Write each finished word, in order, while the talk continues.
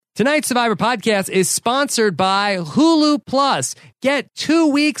Tonight's Survivor podcast is sponsored by Hulu Plus. Get 2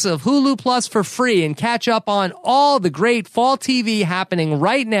 weeks of Hulu Plus for free and catch up on all the great fall TV happening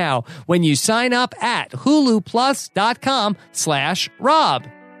right now when you sign up at huluplus.com/Rob.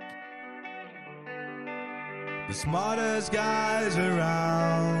 The smartest guys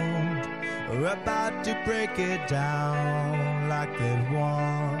around are about to break it down like they've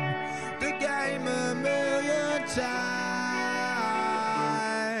won the game a million times.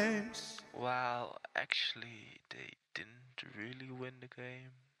 Well, actually, they didn't really win the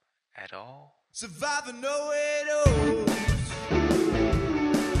game at all. Survivor know it all.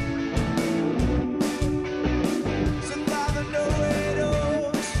 Survivor know it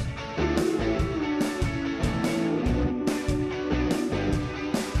all.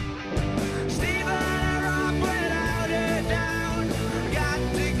 Steven and Rob without a doubt got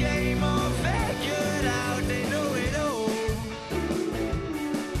the game all figured out. They know it all.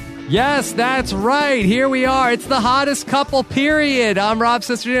 Yes, that's right. Here we are. It's the hottest couple, period. I'm Rob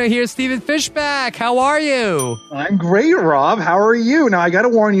Cesternino. Here's Stephen Fishback. How are you? I'm great, Rob. How are you? Now, I got to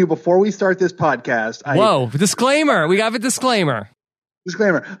warn you before we start this podcast. Whoa, disclaimer. We have a disclaimer.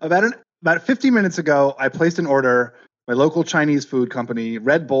 Disclaimer. About 15 minutes ago, I placed an order. My local Chinese food company,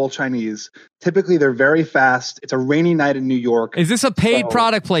 Red Bull Chinese. Typically, they're very fast. It's a rainy night in New York. Is this a paid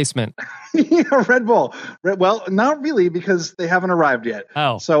product placement? Yeah, Red Bull. Well, not really, because they haven't arrived yet.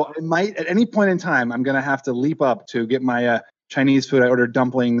 Oh. So I might, at any point in time, I'm going to have to leap up to get my Chinese food. I ordered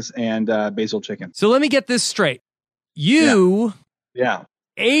dumplings and basil chicken. So let me get this straight. You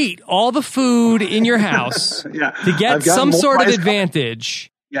ate all the food in your house to get some sort of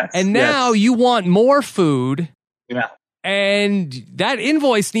advantage. Yes. And now you want more food. Yeah. And that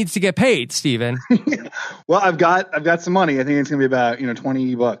invoice needs to get paid, Steven. Well, I've got some money. I think it's going to be about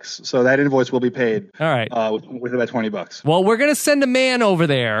 $20. So that invoice will be paid. All right. With about $20. Well, we're going to send a man over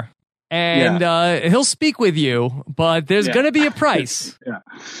there, and he'll speak with you, but there's going to be a price.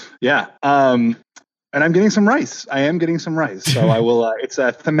 Yeah. And I'm getting some rice. I am getting some rice. So I will. It's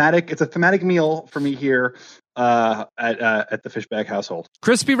a thematic meal for me here at the Fishback household.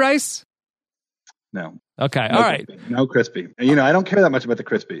 Crispy rice? No. Okay. No all right. Crispy. No crispy. I don't care that much about the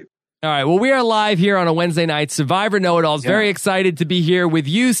crispy. All right. Well, we are live here on a Wednesday night. Survivor Know-It-Alls. Very excited to be here with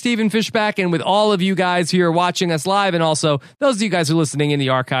you, Stephen Fishback, and with all of you guys who are watching us live, and also those of you guys who are listening in the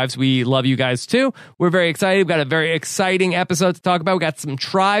archives. We love you guys too. We're very excited. We've got a very exciting episode to talk about. We got some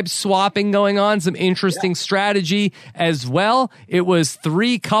tribe swapping going on, some interesting strategy as well. It was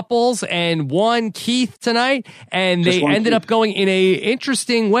 3 couples and 1 Keith tonight, and they ended up going in a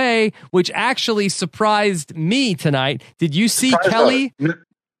interesting way, which actually surprised me tonight. Did you see Kelly?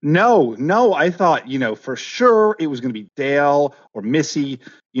 No. I thought, for sure it was going to be Dale or Missy.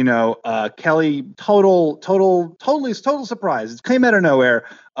 Kelly, total surprise. It came out of nowhere.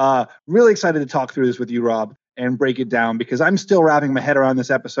 Really excited to talk through this with you, Rob, and break it down, because I'm still wrapping my head around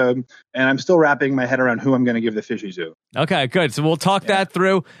this episode, and I'm still wrapping my head around who I'm going to give the fishy to. Okay, good. So we'll talk that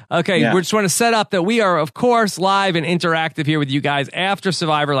through. Okay, we just want to set up that we are, of course, live and interactive here with you guys after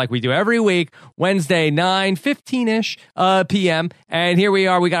Survivor, like we do every week, Wednesday, 9:15-ish p.m. And here we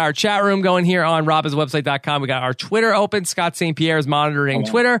are. We got our chat room going here on robhasawebsite.com. We got our Twitter open. Scott St. Pierre is monitoring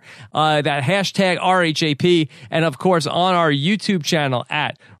Twitter. That hashtag RHAP. And, of course, on our YouTube channel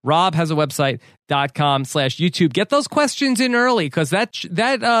at robhasawebsite.com/YouTube. Get those questions in early, because that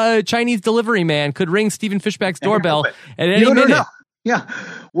Chinese delivery man could ring Stephen Fishback's doorbell at any minute. No. Yeah.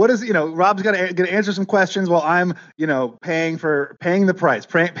 What is, Rob's got to answer some questions while I'm, paying the price,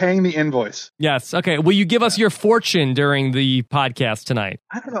 paying the invoice. Yes. Okay. Will you give us your fortune during the podcast tonight?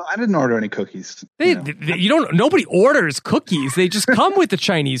 I don't know. I didn't order any cookies. Nobody orders cookies. They just come with the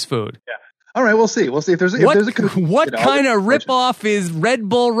Chinese food. Yeah. All right. We'll see. If there's a cookie. What kind of ripoff is Red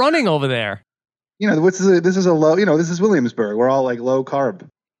Bull running over there? This is a low, this is Williamsburg. We're all like low carb.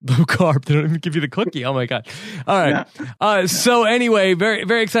 Low carb. They don't even give you the cookie. Oh my God. All right. Yeah. So anyway, very,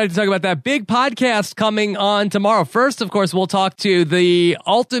 very excited to talk about that big podcast coming on tomorrow. First, of course, we'll talk to the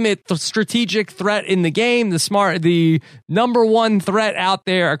ultimate strategic threat in the game, the number one threat out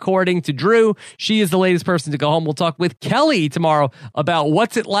there, according to Drew. She is the latest person to go home. We'll talk with Kelly tomorrow about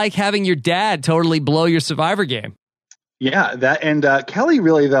what's it like having your dad totally blow your Survivor game. Yeah, that and Kelly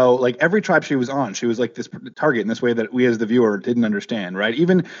really, though, like every tribe she was on, she was like this target in this way that we as the viewer didn't understand, right?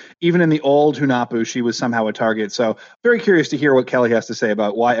 Even in the old Hunapu, she was somehow a target. So very curious to hear what Kelly has to say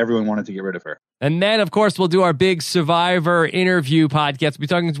about why everyone wanted to get rid of her. And then, of course, we'll do our big Survivor interview podcast. We'll be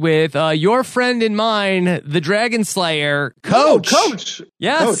talking with your friend and mine, the Dragon Slayer, Coach. Oh, Coach.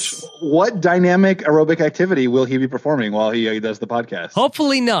 Yes. Coach, what dynamic aerobic activity will he be performing while he does the podcast?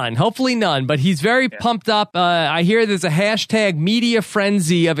 Hopefully none, but he's very pumped up. I hear there's a hashtag media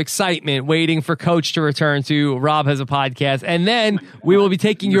frenzy of excitement waiting for Coach to return to Rob Has a Podcast. And then we will be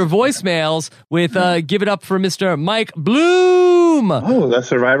taking your voicemails with Give It Up for Mr. Mike Bloom. Oh, the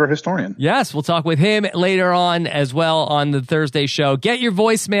Survivor historian. Yes, we'll talk with him later on as well on the Thursday show. Get your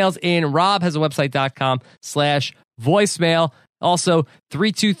voicemails in robhasawebsite.com/voicemail. Also,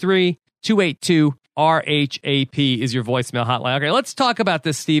 323-282-RHAP is your voicemail hotline. Okay, let's talk about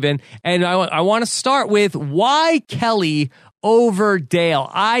this, Stephen. And I want to start with why Kelly over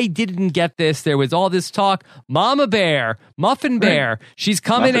Dale. I didn't get this. There was all this talk. Mama Bear, Muffin Bear, she's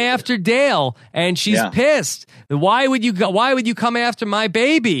coming after Dale, and she's pissed. Why would you come after my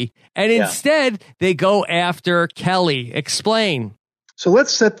baby? And instead, they go after Kelly. Explain. So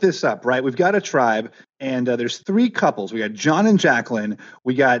let's set this up, right? We've got a tribe, and there's three couples. We got John and Jacqueline,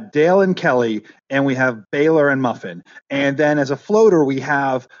 we got Dale and Kelly, and we have Baylor and Muffin. And then as a floater, we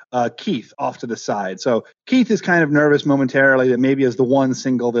have Keith off to the side. So Keith is kind of nervous momentarily that maybe as the one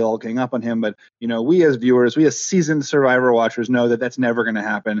single they'll gang up on him. But, we as viewers, we as seasoned Survivor watchers know that that's never going to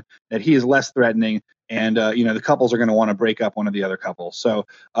happen, that he is less threatening. And, the couples are going to want to break up one of the other couples. So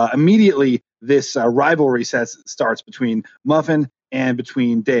immediately this rivalry starts between Muffin and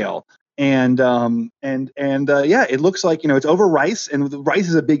between Dale. And it looks like, it's over rice, and rice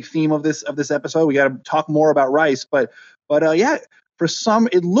is a big theme of this episode. We got to talk more about rice, but for some,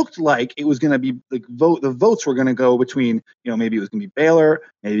 it looked like it was going to be like the votes were going to go between, maybe it was going to be Baylor,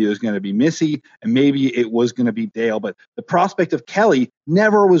 maybe it was going to be Missy, and maybe it was going to be Dale. But the prospect of Kelly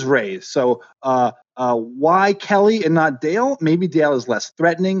never was raised. So why Kelly and not Dale? Maybe Dale is less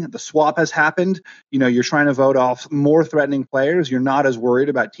threatening. The swap has happened. You're trying to vote off more threatening players. You're not as worried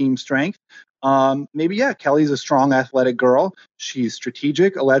about team strength. Maybe, Kelly's a strong athletic girl. She's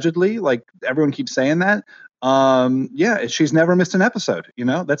strategic, allegedly. Like everyone keeps saying that. She's never missed an episode.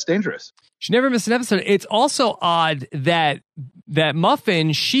 That's dangerous. She never missed an episode. It's also odd that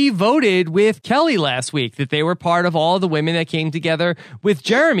Muffin, she voted with Kelly last week, that they were part of all the women that came together with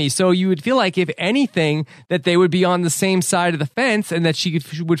Jeremy. So you would feel like, if anything, that they would be on the same side of the fence, and that she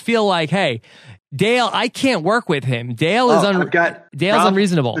would feel like, hey, Dale, I can't work with him. Dale is Dale's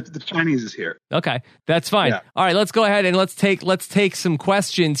unreasonable. The Chinese is here. Okay, that's fine. Yeah. All right, let's go ahead and let's take some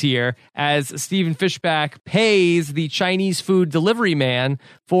questions here as Stephen Fishback pays the Chinese food delivery man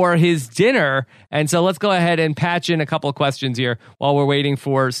for his dinner. And so let's go ahead and patch in a couple of questions here while we're waiting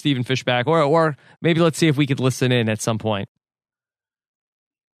for Stephen Fishback, or maybe let's see if we could listen in at some point.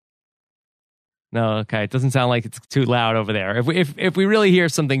 No, okay. It doesn't sound like it's too loud over there. If we really hear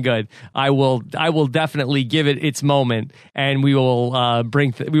something good, I will definitely give it its moment, and we will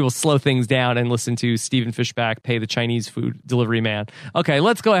we will slow things down and listen to Stephen Fishback pay the Chinese food delivery man. Okay,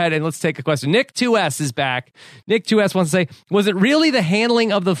 let's go ahead and let's take a question. Nick 2S is back. Nick 2S wants to say, was it really the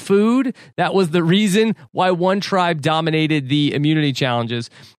handling of the food that was the reason why one tribe dominated the immunity challenges?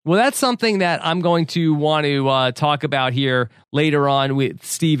 Well, that's something that I'm going to want to talk about here later on with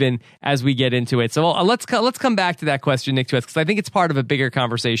Stephen as we get into it. So let's come back to that question, Nick, to us, because I think it's part of a bigger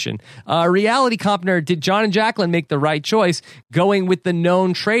conversation. Reality Compner, did John and Jacqueline make the right choice going with the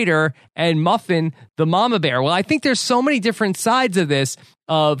known traitor and Muffin, the mama bear? Well, I think there's so many different sides of this.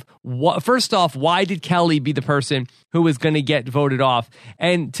 First off, why did Kelly be the person who was going to get voted off?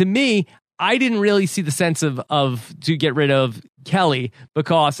 And to me, I didn't really see the sense of to get rid of Kelly,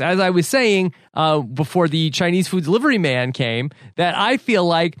 because as I was saying before the Chinese food delivery man came, that I feel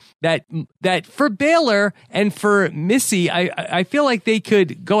like that for Baylor and for Missy, I feel like they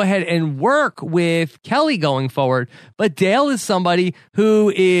could go ahead and work with Kelly going forward. But Dale is somebody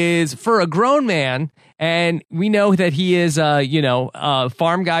who is, for a grown man, and we know that he is,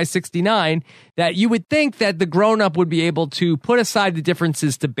 Farm Guy 69, that you would think that the grown-up would be able to put aside the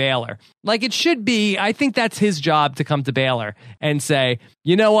differences to Baylor. Like it should be, I think that's his job to come to Baylor and say,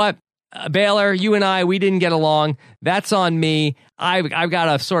 you know what, Baylor, you and I, we didn't get along. That's on me. I've got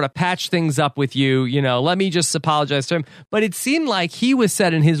to sort of patch things up with you. Let me just apologize to him. But it seemed like he was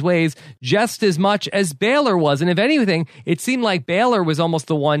set in his ways just as much as Baylor was. And if anything, it seemed like Baylor was almost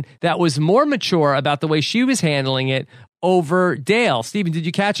the one that was more mature about the way she was handling it over Dale. Stephen, did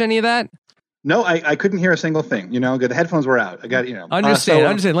you catch any of that? No, I couldn't hear a single thing. The headphones were out. I got,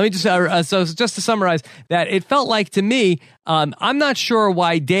 Understand. Let me just, so just to summarize that, it felt like to me, I'm not sure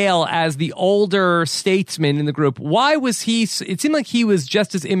why Dale, as the older statesman in the group, why was he, it seemed like he was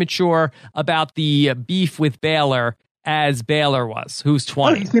just as immature about the beef with Baylor as Baylor was, who's Oh,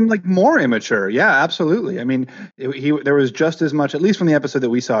 20. he seemed like more immature. Yeah, absolutely. I mean, there was just as much, at least from the episode that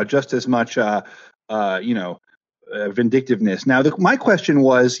we saw, just as much, vindictiveness. Now, my question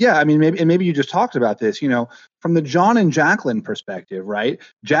was, yeah, I mean, maybe you just talked about this, from the John and Jacqueline perspective, right?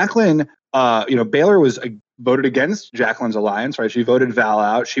 Jacqueline, Baylor was voted against Jacqueline's alliance, right? She voted Val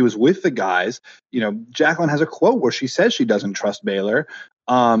out. She was with the guys. Jacqueline has a quote where she says she doesn't trust Baylor.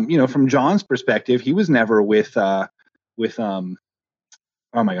 From John's perspective, he was never with oh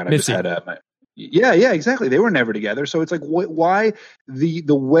my God, I Missy. just had yeah, exactly. They were never together. So it's like, why the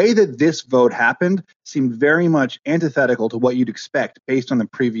way that this vote happened seemed very much antithetical to what you'd expect based on the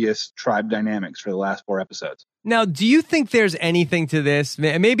previous tribe dynamics for the last 4 episodes. Now, do you think there's anything to this?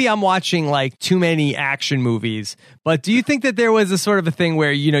 Maybe I'm watching like too many action movies, but do you think that there was a sort of a thing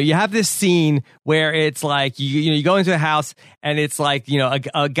where, you have this scene where it's like, you go into a house and it's like,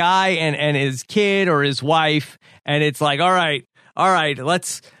 a guy and his kid or his wife, and it's like, all right,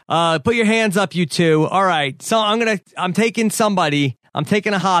 let's put your hands up, you two. All right, so I'm taking somebody. I'm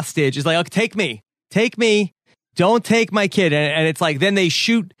taking a hostage. It's like, okay, take me. Don't take my kid. And it's like, then they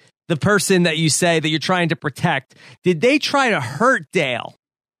shoot the person that you say that you're trying to protect. Did they try to hurt Dale?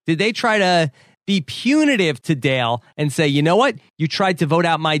 Did they try to be punitive to Dale and say, you know what? You tried to vote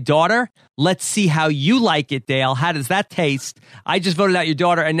out my daughter. Let's see how you like it, Dale. How does that taste? I just voted out your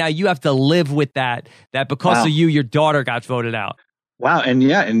daughter, and now you have to live with that because of you, your daughter got voted out. Wow. And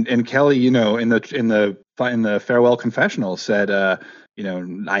yeah, and Kelly, in the farewell confessional said,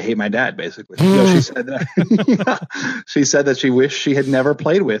 I hate my dad, basically. She said that. She said that she wished she had never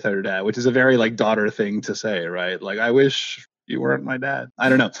played with her dad, which is a very like daughter thing to say, right? Like, I wish you weren't my dad. I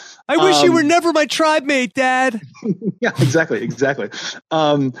don't know. I wish you were never my tribe mate, Dad. Yeah, exactly.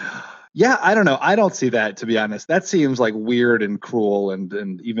 Yeah, I don't know. I don't see that, to be honest. That seems like weird and cruel,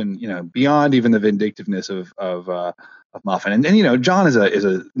 and even beyond even the vindictiveness of Muffin. And John is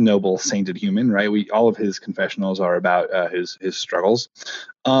a noble, sainted human, right? All of his confessionals are about his struggles.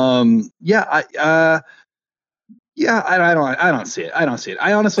 I don't see it.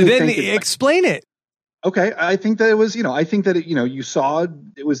 I honestly think explain it. Okay, I think that it was, you saw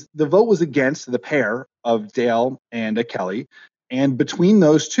the vote was against the pair of Dale and Kelly. And between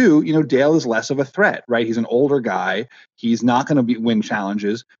those two, Dale is less of a threat, right? He's an older guy. He's not going to win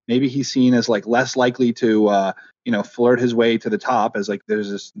challenges. Maybe he's seen as like less likely to, flirt his way to the top, as like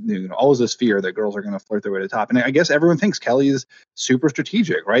there's this, always this fear that girls are going to flirt their way to the top. And I guess everyone thinks Kelly is super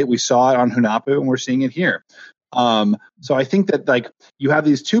strategic, right? We saw it on Hunapu and we're seeing it here. So I think that like you have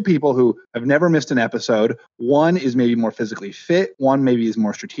these two people who have never missed an episode. One is maybe more physically fit. One maybe is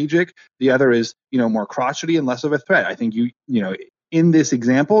more strategic. The other is, more crotchety and less of a threat. I think in this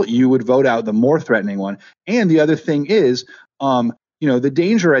example, you would vote out the more threatening one. And the other thing is, the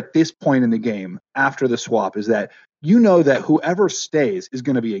danger at this point in the game after the swap is that that whoever stays is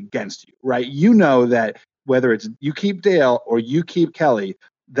going to be against you, right? That whether it's you keep Dale or you keep Kelly,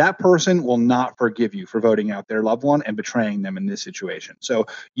 that person will not forgive you for voting out their loved one and betraying them in this situation. So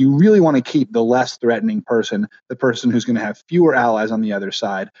you really want to keep the less threatening person, the person who's going to have fewer allies on the other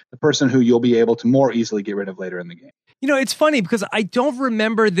side, the person who you'll be able to more easily get rid of later in the game. It's funny because I don't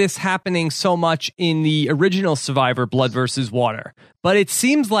remember this happening so much in the original Survivor Blood versus Water, but it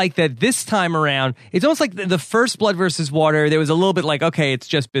seems like that this time around, it's almost like the first Blood versus Water, there was a little bit like, okay, it's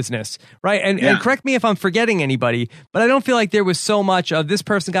just business, right? And correct me if I'm forgetting anybody, but I don't feel like there was so much of this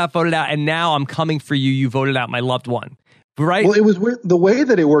person got voted out and now I'm coming for you, you voted out my loved one. Right. Well, it was weird. The way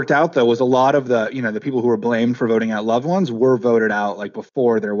that it worked out, though, was a lot of the people who were blamed for voting out loved ones were voted out like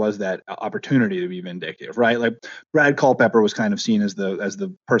before there was that opportunity to be vindictive. Right. Like Brad Culpepper was kind of seen as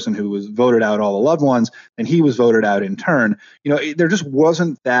the person who was voted out all the loved ones, and he was voted out in turn. There just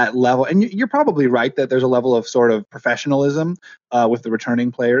wasn't that level. And you're probably right that there's a level of sort of professionalism with the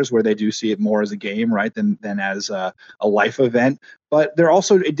returning players where they do see it more as a game, right, than as a life event. But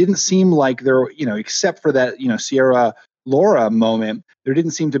it didn't seem like there, except for that, Sierra Laura moment, there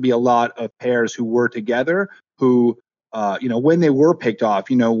didn't seem to be a lot of pairs who were together who, when they were picked off,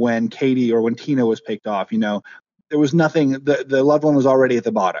 when Katie or when Tina was picked off, there was nothing, the loved one was already at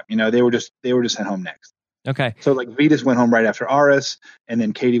the bottom, they were just sent home next. Okay. So like Vetus went home right after Aris, and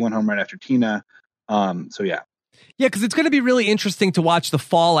then Katie went home right after Tina. So yeah. Yeah, because it's going to be really interesting to watch the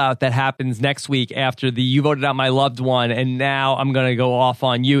fallout that happens next week after you voted out my loved one, and now I'm going to go off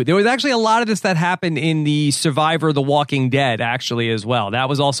on you. There was actually a lot of this that happened in the Survivor The Walking Dead, actually, as well. That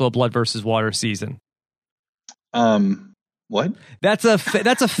was also a Blood versus Water season. What? That's a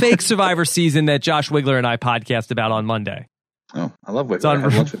fake Survivor season that Josh Wigler and I podcast about on Monday. Oh, I love It's Wiggler. I on,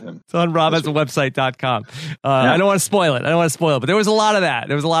 had lunch with him. it's on robhasawebsite.com. I don't want to spoil it. But there was a lot of that.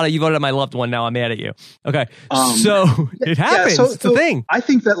 There was a lot of, you voted on my loved one. Now I'm mad at you. Okay. So it happens. It's a thing. I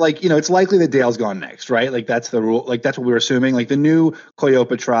think that it's likely that Dale's gone next, right? Like that's the rule. Like that's what we were assuming. Like the new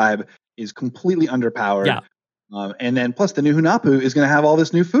Koyopa tribe is completely underpowered. Yeah. And then plus the new Hunapu is going to have all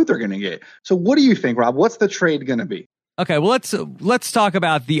this new food they're going to get. So what do you think, Rob? What's the trade going to be? Okay. Well, let's talk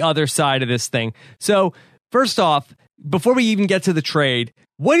about the other side of this thing. So first off, before we even get to the trade,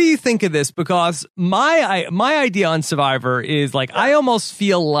 what do you think of this? Because my idea on Survivor is I almost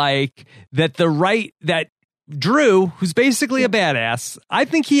feel like that that Drew, who's basically a badass, I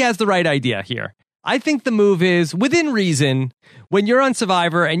think he has the right idea here. I think the move is within reason. When you're on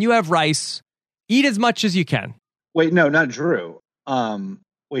Survivor and you have rice, eat as much as you can. Wait, no, not Drew.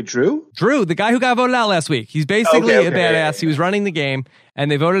 Wait, Drew? Drew, the guy who got voted out last week. He's basically a badass. He was running the game,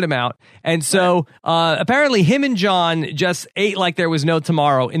 and they voted him out. And so apparently him and John just ate like there was no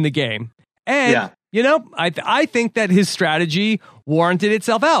tomorrow in the game. And, I think that his strategy warranted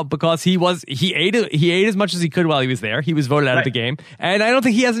itself out because he ate as much as he could while he was there. He was voted out of the game. And I don't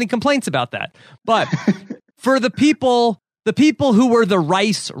think he has any complaints about that. But for the people who were the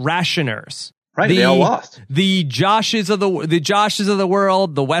rice rationers, right, they all lost. The Joshes of the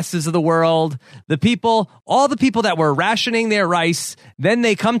world, the Wesses of the world, all the people that were rationing their rice, then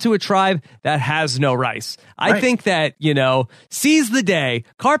they come to a tribe that has no rice. I think that, seize the day,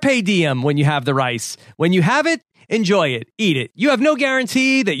 carpe diem when you have the rice. When you have it, enjoy it, eat it. You have no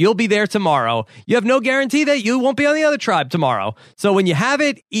guarantee that you'll be there tomorrow. You have no guarantee that you won't be on the other tribe tomorrow. So when you have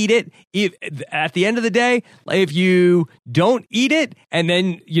it, eat it. At the end of the day, if you don't eat it and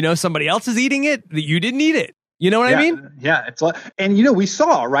then, somebody else is eating it, you didn't eat it. You know what I mean? Yeah. It's and we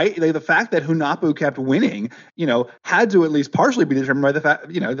saw, right? The fact that Hunapu kept winning, had to at least partially be determined by the fact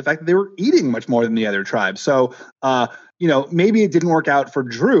that they were eating much more than the other tribes. So, maybe it didn't work out for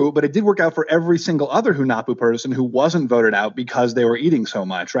Drew, but it did work out for every single other Hunapu person who wasn't voted out because they were eating so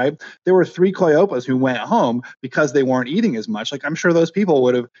much, right? There were 3 Koyopas who went home because they weren't eating as much. I'm sure those people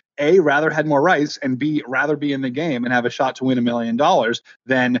would have A, rather had more rice, and B, rather be in the game and have a shot to win $1 million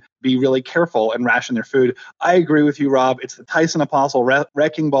than be really careful and ration their food. I agree with you, Rob. It's the Tyson Apostle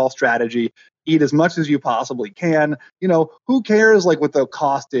wrecking ball strategy. Eat as much as you possibly can. Who cares what the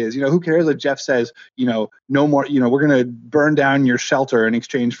cost is? Who cares that Jeff says, no more, we're going to burn down your shelter in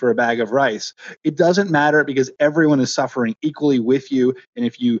exchange for a bag of rice. It doesn't matter because everyone is suffering equally with you. And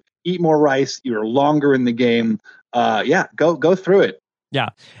if you eat more rice, you're longer in the game. Go through it. Yeah.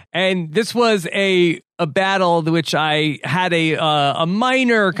 And this was a battle which I had a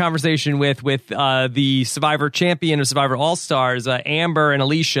minor conversation with the Survivor champion of Survivor All-Stars, Amber and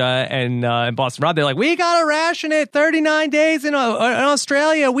Alicia and Boston Rob. They're like, we got to ration it 39 days in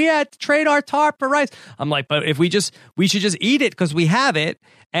Australia. We had to trade our tarp for rice. I'm like, but if we should just eat it because we have it.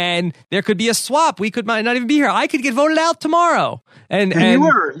 And there could be a swap. We might not even be here. I could get voted out tomorrow. And you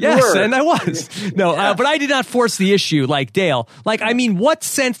were. And I was. No, but I did not force the issue like Dale. What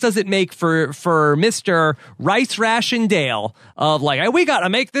sense does it make for Mr. Rice Ration Dale of we got to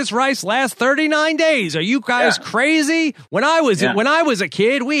make this rice last 39 days? Are you guys crazy? When I was a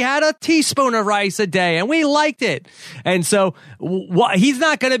kid, we had a teaspoon of rice a day and we liked it. And so he's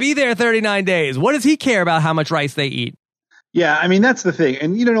not going to be there 39 days. What does he care about how much rice they eat? Yeah, I mean that's the thing,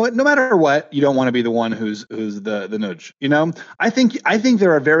 and no matter what, you don't want to be the one who's the nudge. I think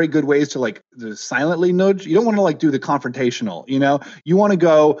there are very good ways to silently nudge. You don't want to do the confrontational. You want to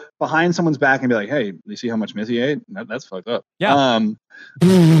go behind someone's back and be like, "Hey, you see how much Missy ate? That's fucked up." Yeah.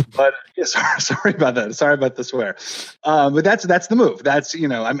 But sorry about that. Sorry about the swear. But that's the move. That's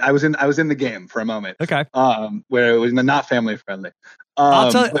I was in the game for a moment. Okay. Where it was not family friendly.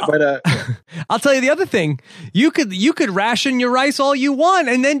 I'll tell you the other thing. You could ration your rice all you want,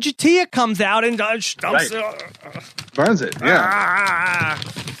 and then Jatia comes out and dumps burns it. Yeah.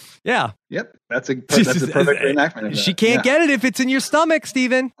 Yeah. Yep. That's a perfect reenactment of that. She can't get it if it's in your stomach,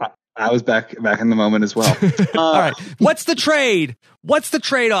 Steven. I was back in the moment as well. All right. What's the trade? What's the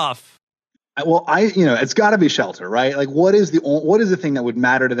trade-off? Well, it's got to be shelter, right? What is the thing that would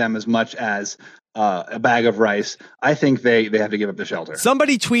matter to them as much as a bag of rice? I think they have to give up the shelter.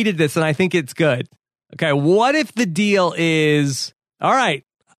 Somebody tweeted this, and I think it's good. Okay, what if the deal is, all right,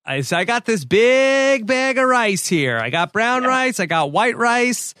 I got this big bag of rice here. I got brown rice. I got white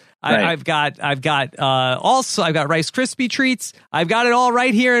rice. Right. I've got Rice Krispie treats. I've got it all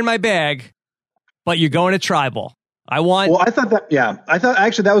right here in my bag. But you're going to tribal. Well, I thought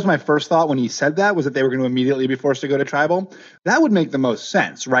actually that was my first thought when he said that, was that they were going to immediately be forced to go to tribal. That would make the most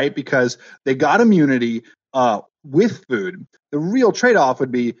sense, right? Because they got immunity with food. The real trade-off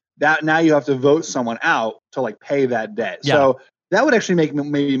would be that now you have to vote someone out to like pay that debt. Yeah. So that would actually make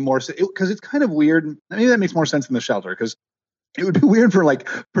maybe more sense, because it's kind of weird. Maybe that makes more sense in the shelter, because it would be weird for like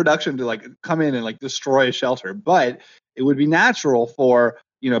production to like come in and like destroy a shelter, but it would be natural for,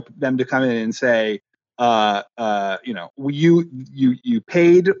 them to come in and say, you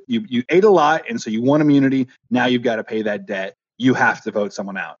paid, you ate a lot, and so you want immunity. Now you've got to pay that debt. You have to vote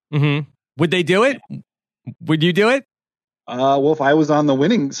someone out. Mm-hmm. Would they do it? Would you do it? Well, if I was on the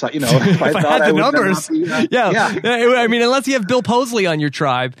winning side, if I had the numbers, I mean, unless you have Bill Posley on your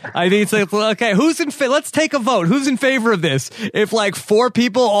tribe, I think it's like, okay, let's take a vote. Who's in favor of this? If like 4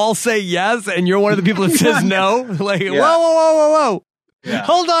 people all say yes, and you're one of the people that says no, like, whoa. Yeah.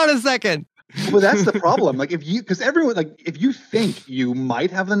 Hold on a second. Well, that's the problem. Like because everyone, like if you think you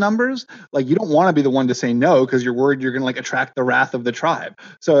might have the numbers, like you don't want to be the one to say no, because you're worried you're going to like attract the wrath of the tribe.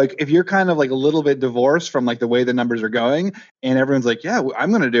 So like if you're kind of like a little bit divorced from like the way the numbers are going, and everyone's like, yeah, I'm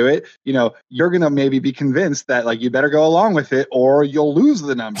going to do it, you're going to maybe be convinced that like you better go along with it, or you'll lose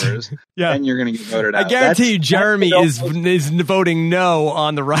the numbers. Yeah, and you're going to get voted out. I guarantee you, Jeremy is voting no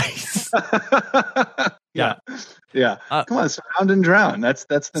on the rice. Yeah. Yeah. Come on, surround and drown. That's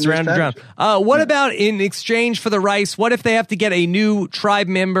the surround and drown. What about in exchange for the rice? What if they have to get a new tribe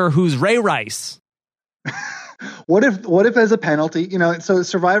member who's Ray Rice? What if as a penalty, so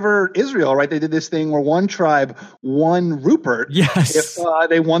Survivor Israel, right? They did this thing where one tribe won Rupert. Yes. If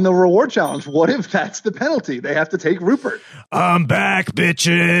they won the reward challenge, what if that's the penalty? They have to take Rupert. I'm back,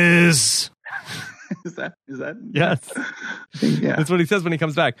 bitches. Is that? Yes. Yeah. That's what he says when he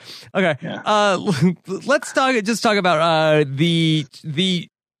comes back. Okay. Yeah. Let's talk about the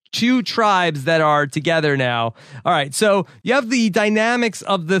 2 tribes that are together now. All right. So you have the dynamics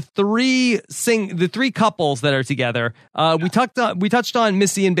of the three couples that are together. We touched on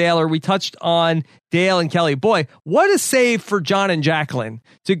Missy and Baylor. We touched on Dale and Kelly. Boy, what a save for John and Jacqueline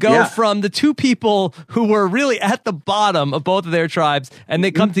to go from the 2 people who were really at the bottom of both of their tribes, and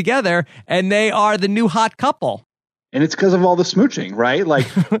they come together and they are the new hot couple. And it's because of all the smooching, right? Like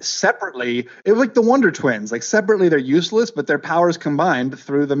separately, it was like the Wonder Twins. Like separately, they're useless, but their powers combined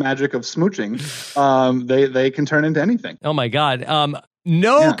through the magic of smooching, they can turn into anything. Oh my God!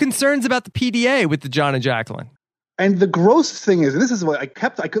 No concerns about the PDA with the John and Jacqueline. And the grossest thing is, and this is what I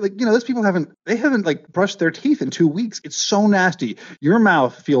could like, those people haven't like brushed their teeth in 2 weeks. It's so nasty. Your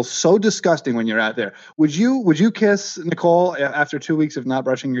mouth feels so disgusting when you're out there. Would you kiss Nicole after 2 weeks of not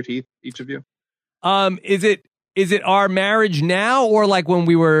brushing your teeth, each of you? Is it our marriage now, or like when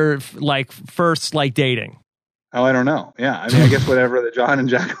we were like first like dating? Oh, I don't know. Yeah, I mean, I guess whatever the John and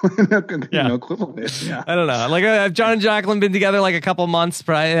Jacqueline equivalent is. Yeah, I don't know. Like, have John and Jacqueline been together like a couple months?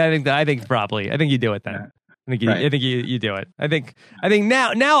 I think you do it then. Yeah. I think you do it. I think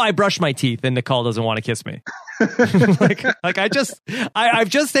now I brush my teeth and Nicole doesn't want to kiss me. I've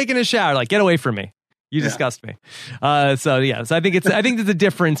just taken a shower. Like, get away from me. You disgust me. So I think there's a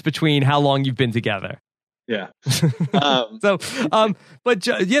difference between how long you've been together. Yeah. But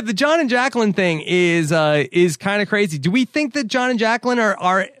the John and Jacqueline thing is kind of crazy. Do we think that John and Jacqueline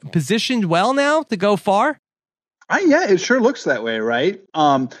are positioned well now to go far? It sure looks that way, right?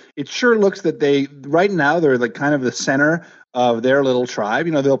 It sure looks that right now they're like kind of the center of their little tribe.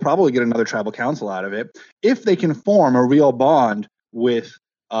 They'll probably get another tribal council out of it if they can form a real bond with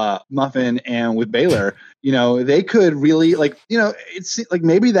Muffin and with Baylor. They could really it's like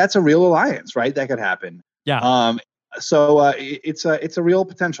maybe that's a real alliance, right? That could happen. Yeah. So it's a real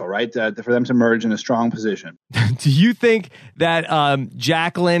potential, right, for them to merge in a strong position. Do you think that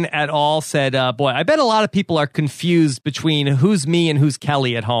Jacqueline at all said, boy, I bet a lot of people are confused between who's me and who's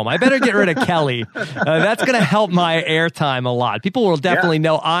Kelly at home. I better get rid of Kelly. That's going to help my airtime a lot. People will definitely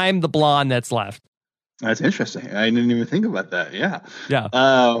know I'm the blonde that's left. That's interesting. I didn't even think about that. Yeah.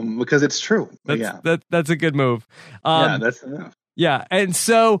 Because it's true. That's a good move. That's the move. Yeah. And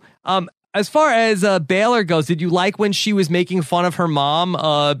so as far as Baylor goes, did you like when she was making fun of her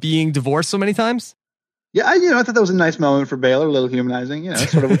mom being divorced so many times? Yeah, I thought that was a nice moment for Baylor, a little humanizing.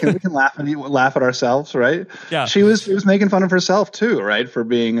 Sort of we can laugh at ourselves, right? Yeah. She was making fun of herself too, right, for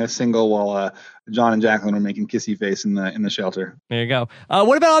being a single while John and Jacqueline were making kissy face in the shelter. There you go.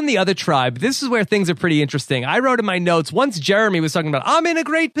 What about on the other tribe? This is where things are pretty interesting. I wrote in my notes once Jeremy was talking about, I'm in a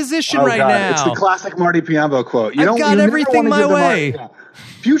great position now. It's the classic Marty Piombo quote. I've got everything my way.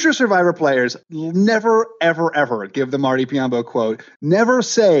 Future Survivor players never, ever, ever give the Marty Piombo quote. Never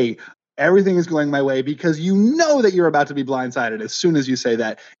say everything is going my way, because you know that you're about to be blindsided as soon as you say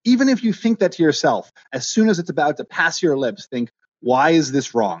that. Even if you think that to yourself, as soon as it's about to pass your lips, think, why is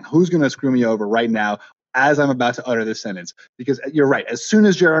this wrong? Who's going to screw me over right now as I'm about to utter this sentence? Because you're right. As soon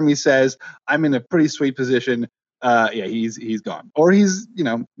as Jeremy says, I'm in a pretty sweet position, he's gone, or he's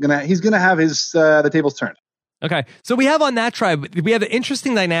gonna have his the tables turned. Okay, so we have on that tribe, we have an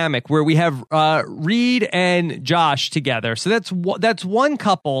interesting dynamic where we have Reed and Josh together. So that's one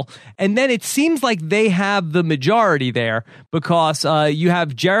couple, and then it seems like they have the majority there because you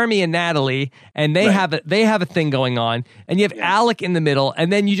have Jeremy and Natalie, and they have a thing going on, and you have Alec in the middle,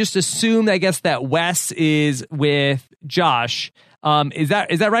 and then you just assume, I guess, that Wes is with Josh. Is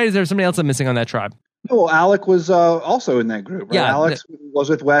that right? Is there somebody else I'm missing on that tribe? Well, Alec was also in that group, right? Yeah, Alex was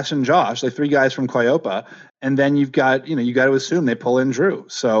with Wes and Josh, like 3 guys from Cleopa, and then you got to assume they pull in Drew.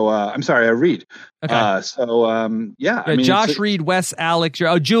 So I'm sorry, Reed. Okay. I mean, Josh, Reed, Wes, Alec,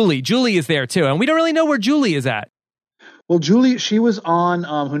 Julie. Julie is there too, and we don't really know where Julie is at. Well, Julie, she was on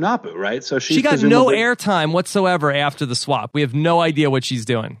Hunapu, right? So she got no airtime whatsoever after the swap. We have no idea what she's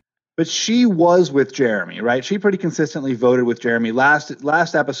doing. But she was with Jeremy, right? She pretty consistently voted with Jeremy.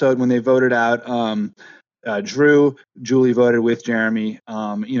 Last episode when they voted out Drew, Julie voted with Jeremy.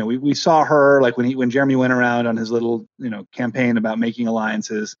 We saw her like when Jeremy went around on his little campaign about making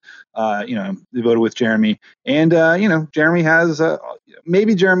alliances. They voted with Jeremy, and Jeremy has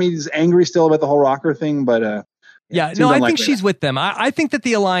maybe Jeremy's angry still about the whole rocker thing, but I think she's with them. I think that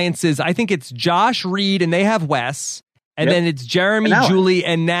the alliances. I think it's Josh, Reed, and they have Wes. And then it's Jeremy, Julie,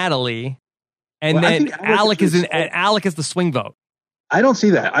 and Natalie, and then Alec is Alec is the swing vote. I don't see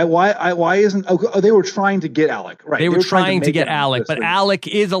that. Why isn't? Oh, they were trying to get Alec, right? They were trying to get Alec, but Alec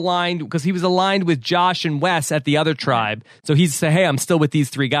is aligned because he was aligned with Josh and Wes at the other tribe. So he's say, hey, I'm still with these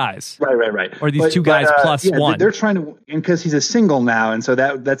 3 guys, right, or these 2 guys plus one. They're trying to, and because he's a single now, and so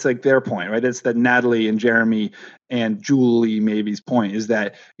that's like their point, right? It's that Natalie and Jeremy and Julie maybe's point is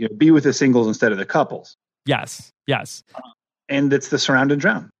that be with the singles instead of the couples. Yes. And it's the surround and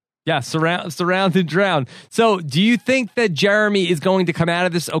drown. Yeah, surround and drown. So do you think that Jeremy is going to come out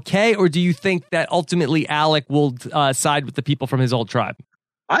of this okay, or do you think that ultimately Alec will side with the people from his old tribe?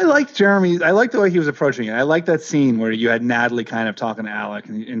 I liked Jeremy. I liked the way he was approaching it. I liked that scene where you had Natalie kind of talking to Alec,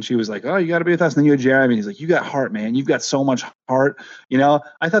 and she was like, oh, you got to be with us. And then you had Jeremy, and he's like, you got heart, man. You've got so much heart. I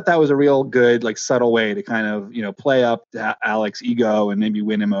thought that was a real good, like, subtle way to kind of, play up Alec's ego and maybe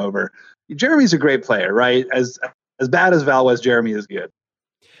win him over. Jeremy's a great player, right? As bad as Val was, Jeremy is good.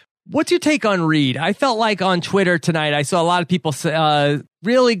 What's your take on Reed? I felt like on Twitter tonight, I saw a lot of people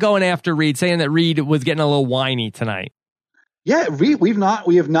really going after Reed, saying that Reed was getting a little whiny tonight. Yeah, Reed, we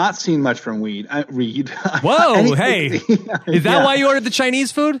have not seen much from Reed. Whoa, hey, is that why you ordered the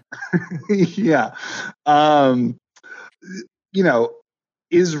Chinese food? Yeah,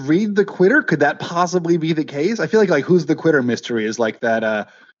 is Reed the quitter? Could that possibly be the case? I feel like who's the quitter mystery is like that.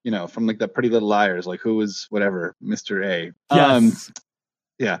 From like the Pretty Little Liars, like who was whatever Mr. A. Yes.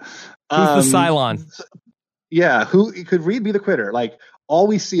 Yeah. Who's the Cylon? Yeah. Who could Reed be the quitter? Like all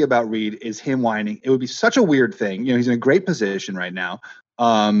we see about Reed is him whining. It would be such a weird thing. He's in a great position right now.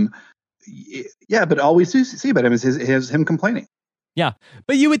 But all we see about him is him complaining. Yeah,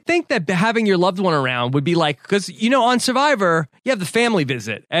 but you would think that having your loved one around would be like, because on Survivor you have the family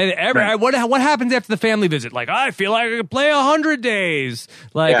visit, and what happens after the family visit? Like, I feel like I could play 100 days.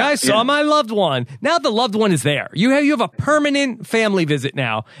 Like I saw my loved one. Now the loved one is there. You have a permanent family visit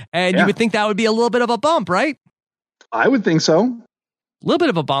now, and you would think that would be a little bit of a bump, right? I would think so. A little bit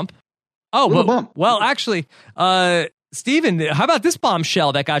of a bump. Oh, bump. Well, actually, Steven, how about this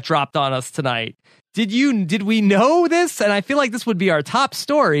bombshell that got dropped on us tonight? Did we know this? And I feel like this would be our top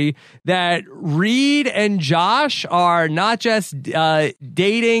story, that Reed and Josh are not just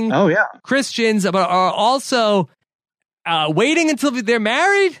dating Christians, but are also waiting until they're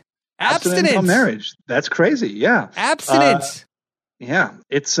married. Abstinence until marriage. That's crazy. Yeah. Abstinence. Yeah,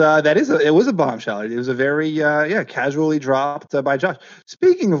 it was a bombshell. It was a very casually dropped by Josh.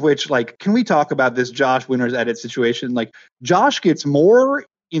 Speaking of which, like, can we talk about this Josh winner's edit situation? Like, Josh gets more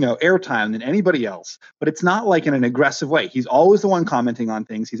airtime than anybody else, but it's not like in an aggressive way. He's always the one commenting on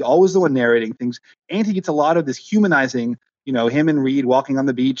things. He's always the one narrating things, and he gets a lot of this humanizing. Him and Reed walking on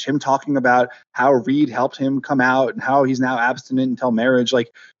the beach, him talking about how Reed helped him come out and how he's now abstinent until marriage.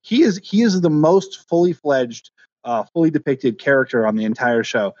 Like he is the most fully fledged, fully depicted character on the entire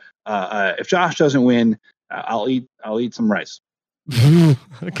show. If Josh doesn't win, I'll eat some rice.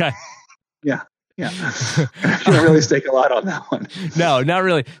 Okay. Yeah. Yeah. I can't really stake a lot on that one. No, not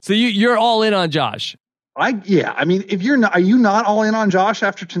really. So you're all in on Josh. I mean, if you're not, are you not all in on Josh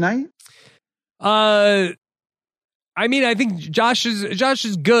after tonight? I mean, I think Josh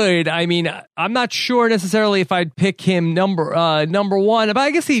is good. I mean, I'm not sure necessarily if I'd pick him number one, but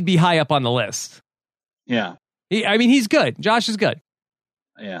I guess he'd be high up on the list. Yeah. He's good. Josh is good.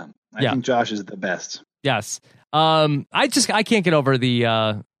 Yeah. I think Josh is the best. Yes. I can't get over the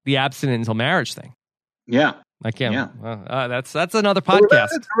abstinent until marriage thing. Yeah. I can't. Yeah. That's another podcast.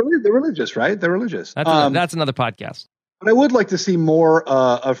 They're religious, right? They're religious. That's another podcast. But I would like to see more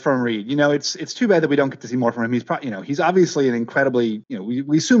from Reed. It's too bad that we don't get to see more from him. He's obviously an incredibly,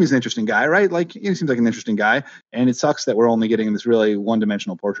 we assume he's an interesting guy, right? Like, he seems like an interesting guy, and it sucks that we're only getting this really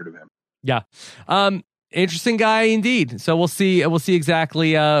one-dimensional portrait of him. Yeah. Interesting guy indeed. So we'll see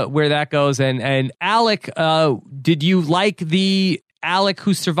exactly where that goes. And Alec, did you like the Alec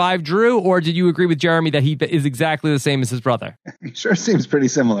who survived Drew, or did you agree with Jeremy that he is exactly the same as his brother? He sure seems pretty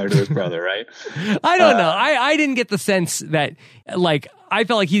similar to his brother, right? I don't know. I didn't get the sense that, like, I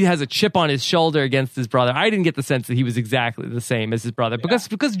felt like he has a chip on his shoulder against his brother. I didn't get the sense that he was exactly the same as his brother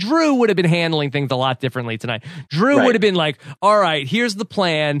because Drew would have been handling things a lot differently tonight. Drew would have been like, all right, here's the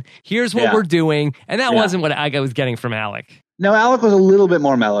plan. Here's what we're doing. And that wasn't what I was getting from Alec. No, Alec was a little bit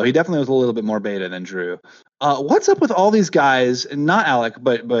more mellow. He definitely was a little bit more beta than Drew. What's up with all these guys, and not Alec,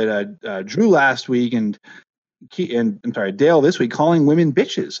 but Drew last week and I'm sorry, Dale this week, calling women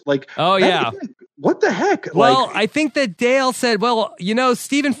bitches? Like, oh yeah, what the heck? Well, I think that Dale said, well,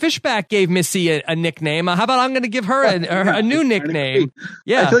 Stephen Fishback gave Missy a nickname. How about I'm going to give her a new nickname?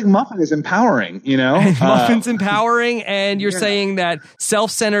 Yeah, I feel like Muffin is empowering. Muffin's empowering, and you're saying that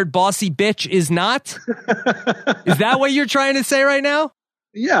self-centered bossy bitch is not. Is that what you're trying to say right now?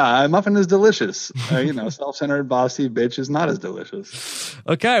 Yeah, Muffin is delicious. Self-centered bossy bitch is not as delicious.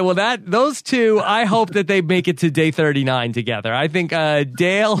 Okay, well those two, I hope that they make it to day 39 together. I think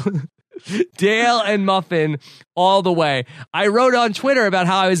Dale and Muffin all the way. I wrote on Twitter about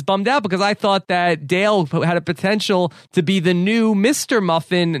how I was bummed out because I thought that Dale had a potential to be the new Mr.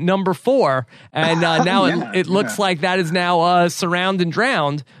 Muffin number 4. And now it looks like that is now surround and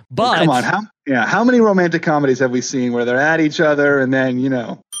drowned. But come on, how many romantic comedies have we seen where they're at each other and then,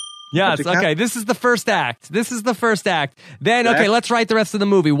 Yes, okay, this is the first act. Then, okay, let's write the rest of the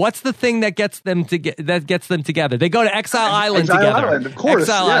movie. What's the thing that gets them together? They go to Exile Island together. Island, of course.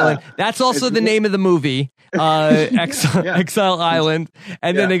 Island. That's also the name of the movie. Exile Island.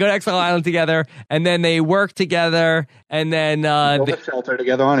 And then they go to Exile Island together, and then they work together, and then they build a shelter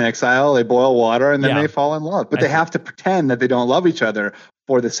together on Exile. They boil water, and then they fall in love. But they have to pretend that they don't love each other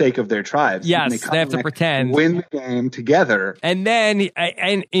for the sake of their tribes. Yes, they have to pretend. Win the game together. And then,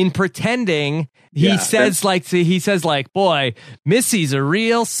 and in pretending, he says, boy, Missy's a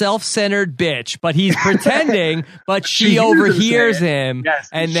real self-centered bitch. But he's pretending, but she overhears him. Yes,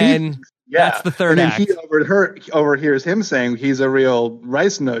 and then that's the third act. And then he overhears him saying he's a real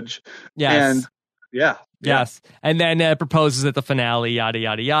rice nudge. Yes. And yes, and then proposes at the finale, yada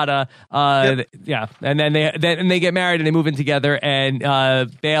yada yada. Yeah, and then they get married and they move in together, and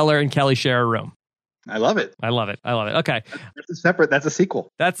Baylor and Kelly share a room. I love it. Okay, that's a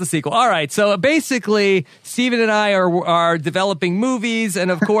sequel. That's the sequel. All right. So basically, Steven and I are developing movies, and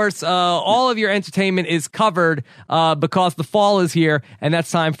of course, all of your entertainment is covered because the fall is here, and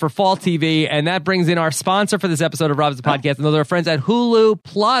that's time for Fall TV, and that brings in our sponsor for this episode of Robin's Podcast, and those are our friends at Hulu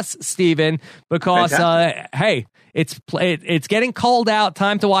Plus, Steven, because hey, it's getting cold out.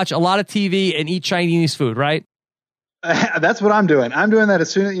 Time to watch a lot of TV and eat Chinese food, right? That's what I'm doing. I'm doing that as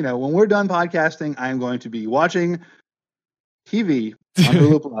soon as, when we're done podcasting, I'm going to be watching TV on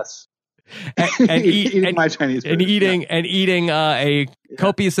Hulu Plus. and eating my Chinese food. And eating a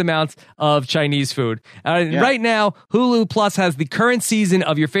copious amounts of Chinese food. Right now, Hulu Plus has the current season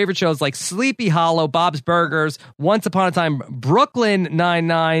of your favorite shows like Sleepy Hollow, Bob's Burgers, Once Upon a Time, Brooklyn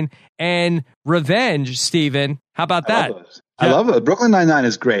Nine-Nine, and Revenge, Steven. How about that? I love it. Brooklyn Nine-Nine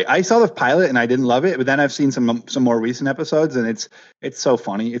is great. I saw the pilot and I didn't love it, but then I've seen some more recent episodes, and it's so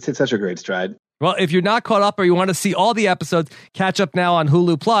funny. It's such a great stride. Well, if you're not caught up or you want to see all the episodes, catch up now on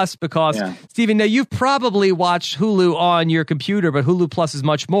Hulu Plus because, Steven, now you've probably watched Hulu on your computer, but Hulu Plus is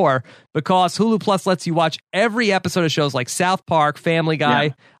much more because Hulu Plus lets you watch every episode of shows like South Park, Family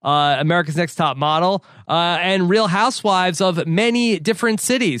Guy, America's Next Top Model, and Real Housewives of many different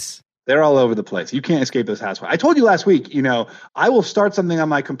cities. They're all over the place. You can't escape those housewives. I told you last week, I will start something on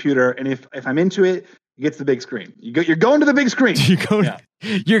my computer, and if I'm into it, it gets the big screen. You're going to the big screen.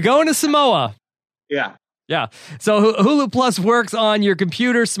 You're going to Samoa. Yeah. Yeah. So Hulu Plus works on your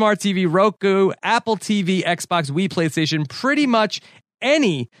computer, smart TV, Roku, Apple TV, Xbox, Wii, PlayStation, pretty much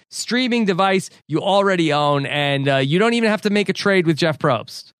any streaming device you already own, and you don't even have to make a trade with Jeff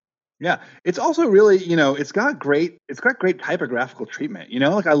Probst. Yeah, it's also really, it's got great typographical treatment.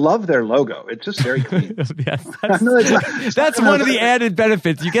 Like I love their logo. It's just very clean. Yes, I know that's one of the added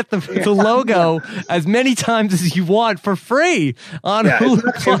benefits. You get the logo as many times as you want for free on Hulu. It's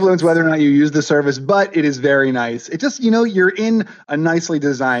not to influence whether or not you use the service, but it is very nice. It just, you're in a nicely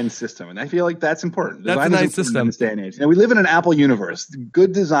designed system, and I feel like that's important. That's a nice system in this day and age. We live in an Apple universe.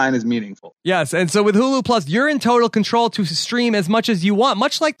 Good design is meaningful. Yes, and so with Hulu Plus, you're in total control to stream as much as you want,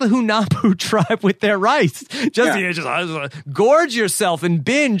 much like the Hunapu tribe with their rice. Just gorge yourself and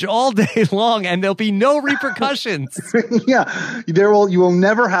binge all day long, and there'll be no repercussions. You will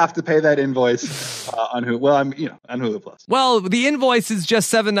never have to pay that invoice on Hulu. Well, on Hulu Plus. Well, the invoice is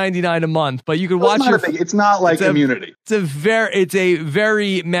just $7.99 a month, but you can watch it's not like Immunity. It's a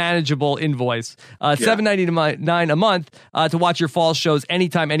very manageable invoice. $7.99 a month to watch your fall shows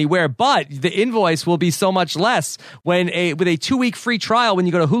anytime, anywhere. But the invoice will be so much less with a 2-week free trial when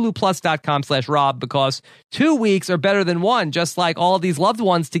you go to huluplus.com/Rob, because 2 weeks are better than one, just like all of these loved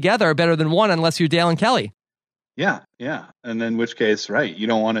ones together are better than one, unless you're Dale and Kelly. Yeah. And in which case, right, you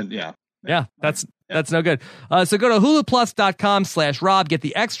don't want to, Yeah, that's no good. So go to huluplus.com/Rob, get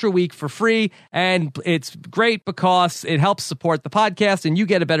the extra week for free, and it's great because it helps support the podcast, and you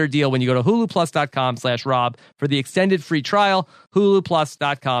get a better deal when you go to huluplus.com/Rob for the extended free trial,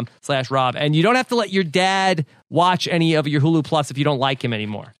 huluplus.com/Rob. And you don't have to let your dad watch any of your Hulu Plus if you don't like him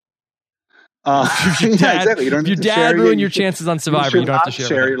anymore. Exactly. You don't your dad ruined your chances on Survivor. You don't have to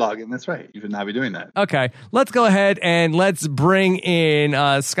share your login. That's right. You should not be doing that. Okay, let's go ahead and let's bring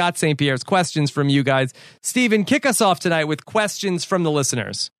in Scott St. Pierre's questions from you guys. Steven, kick us off tonight with questions from the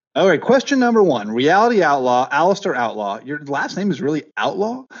listeners. All right, question number 1. Reality Outlaw, Alistair Outlaw. Your last name is really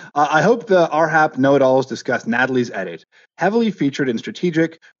Outlaw? I hope the RHAP know-it-alls discuss Natalie's edit. Heavily featured in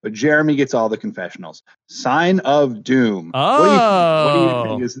Strategic, but Jeremy gets all the confessionals. Sign of Doom. Oh. What do you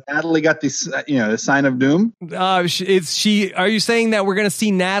think? Has Natalie got this, the Sign of Doom? Are you saying that we're going to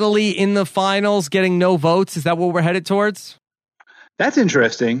see Natalie in the finals getting no votes? Is that what we're headed towards? That's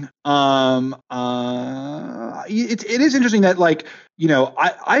interesting. It is interesting that,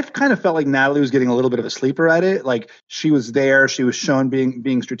 I've kind of felt like Natalie was getting a little bit of a sleeper at it. Like, she was there, she was shown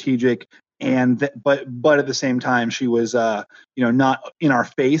being strategic, but at the same time, she was not in our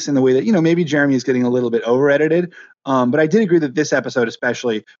face in the way that maybe Jeremy is getting a little bit over edited. But I did agree that this episode,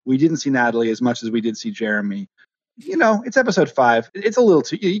 especially, we didn't see Natalie as much as we did see Jeremy. It's episode 5. It's a little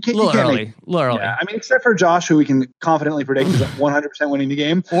too. You can't. A little make, early. Yeah, I mean, except for Josh, who we can confidently predict is 100% winning the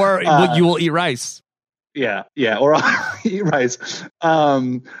game. Or you will eat rice. Yeah, or I'll eat rice.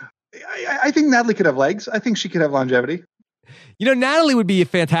 I think Natalie could have legs. I think she could have longevity. Natalie would be a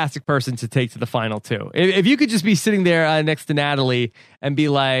fantastic person to take to the final too. If you could just be sitting there next to Natalie and be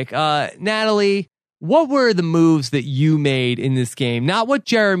like, Natalie, what were the moves that you made in this game? Not what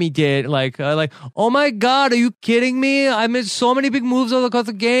Jeremy did. Like, oh my God, are you kidding me? I made so many big moves over the course of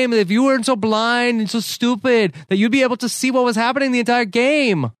the game. If you weren't so blind and so stupid, that you'd be able to see what was happening the entire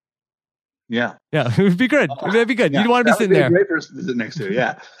game. Yeah, it would be good. It'd be good. Yeah, You'd want to be sitting there. Great person to sit next to.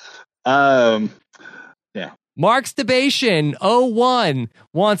 Yeah. Mark's Debation 01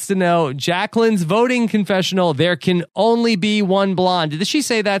 wants to know Jacqueline's voting confessional. There can only be one blonde. Did she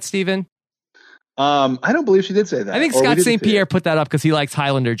say that, Steven? I don't believe she did say that. I think Scott St. Pierre put that up because he likes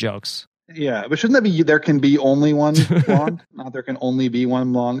Highlander jokes. Yeah, but shouldn't that be there can be only one blonde? Not there can only be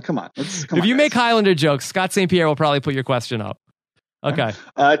one blonde. Come on. If you make Highlander jokes, Scott St. Pierre will probably put your question up. Okay.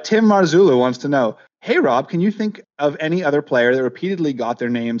 Tim Marzullo wants to know, hey, Rob, can you think of any other player that repeatedly got their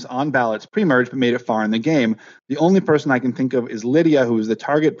names on ballots pre-merge but made it far in the game? The only person I can think of is Lydia, who was the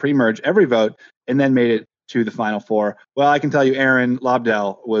target pre-merge every vote and then made it to the Final Four. Well, I can tell you Aaron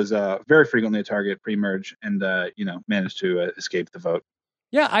Lobdell was very frequently a target pre-merge and, managed to escape the vote.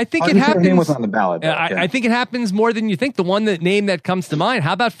 Yeah, I think it happens. Her name was on the ballot. I think it happens more than you think. The name that comes to mind.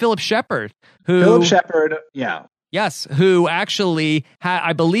 How about Philip Shepard? Yeah. Yes, who actually,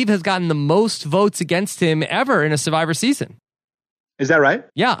 I believe, has gotten the most votes against him ever in a Survivor season. Is that right?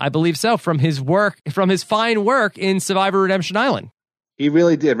 Yeah, I believe so. From his fine work in Survivor Redemption Island. He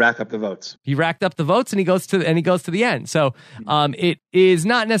really did rack up the votes. He racked up the votes, and he goes to the end. So, it is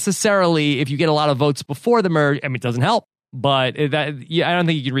not necessarily if you get a lot of votes before the merge. I mean, it doesn't help, but I don't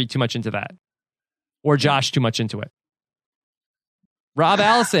think you can read too much into that, or Josh too much into it. Rob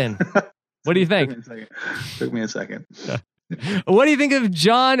Allison. What do you think? Took me a second. What do you think of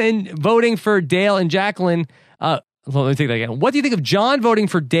John and voting for Dale and Jacqueline? Let me take that again. What do you think of John voting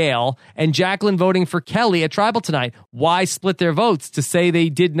for Dale and Jacqueline voting for Kelly at Tribal tonight? Why split their votes? To say they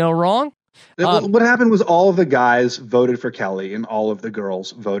did no wrong? What happened was all of the guys voted for Kelly and all of the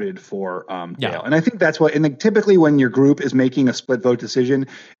girls voted for Dale. And I think that's what, and like, typically when your group is making a split vote decision,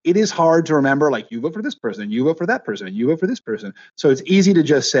 it is hard to remember, like, you vote for this person, you vote for that person, you vote for this person. So it's easy to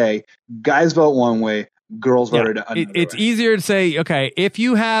just say, guys vote one way, girls voted another It's way. easier to say, okay, if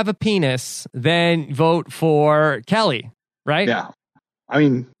you have a penis, then vote for Kelly, right? Yeah. I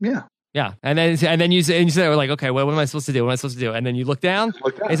mean, yeah. Yeah, and then you say, like, okay, well, what am I supposed to do? What am I supposed to do? And then you look down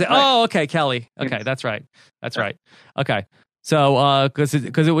and say, oh, okay, Kelly. Okay, that's right. That's right. Okay, so because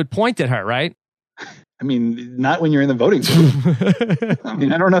it would point at her, right? I mean, not when you're in the voting booth. I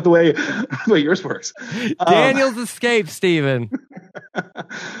mean, I don't know the way yours works. Daniel's escape, Steven.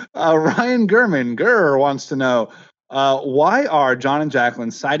 Ryan Gurr wants to know, why are John and Jacqueline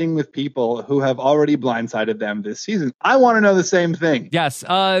siding with people who have already blindsided them this season? I want to know the same thing. Yes,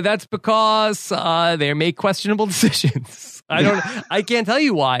 that's because they make questionable decisions. I can't tell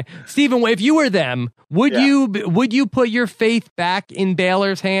you why. Steven, if you were them, would you put your faith back in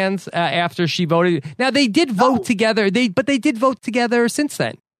Baylor's hands after she voted? Now they did vote together. But they did vote together since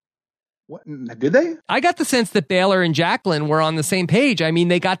then. What, did they? I got the sense that Baylor and Jacqueline were on the same page. I mean,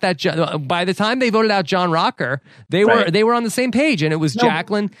 they got that by the time they voted out John Rocker, they were on the same page, and it was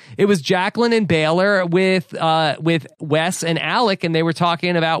Jacqueline. It was Jacqueline and Baylor with Wes and Alec, and they were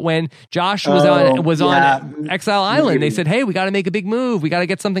talking about when Josh was on Exile Island. Maybe. They said, "Hey, we got to make a big move. We got to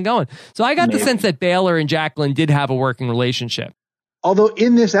get something going." So I got the sense that Baylor and Jacqueline did have a working relationship. Although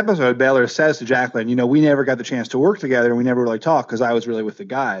in this episode, Baylor says to Jacqueline, we never got the chance to work together and we never really talked because I was really with the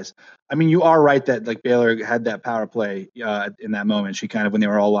guys. I mean, you are right that like Baylor had that power play in that moment. She kind of, when they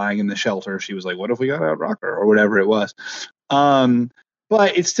were all lying in the shelter, she was like, what if we got out Rocker or whatever it was?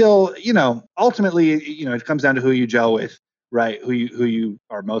 But it's still, ultimately, it comes down to who you gel with, right? Who you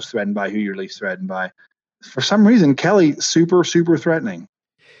are most threatened by, who you're least threatened by. For some reason, Kelly, super, super threatening.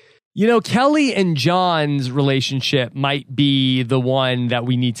 Kelly and John's relationship might be the one that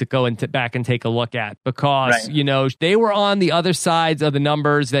we need to go back and take a look at because, they were on the other sides of the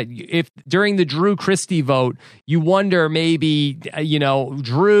numbers that if during the Drew Christie vote, you wonder maybe,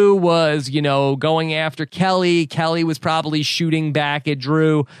 Drew was, going after Kelly. Kelly was probably shooting back at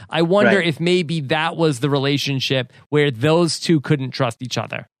Drew. I wonder if maybe that was the relationship where those two couldn't trust each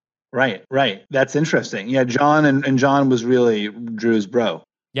other. Right. That's interesting. Yeah, John and John was really Drew's bro.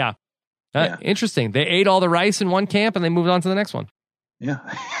 Yeah. Interesting. They ate all the rice in one camp and they moved on to the next one. Yeah.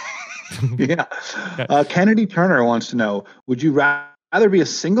 Yeah. Kennedy Turner wants to know, would you rather be a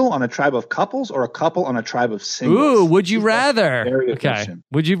single on a tribe of couples or a couple on a tribe of singles? Ooh, would you rather? Very good question.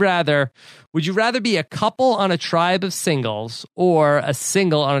 Would you rather be a couple on a tribe of singles or a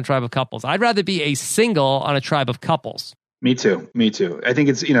single on a tribe of couples? I'd rather be a single on a tribe of couples. Me too. I think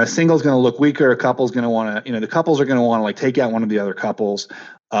it's, a single's going to look weaker. A couple's going to want to, the couples are going to want to like take out one of the other couples.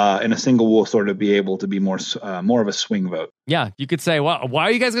 And a single will sort of be able to be more of a swing vote. Yeah, you could say, well, why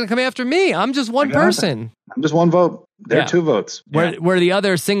are you guys going to come after me? I'm just one person. I'm just one vote. They're two votes. Where the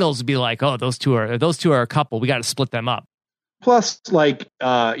other singles would be like, oh, those two are a couple. We got to split them up. Plus, like,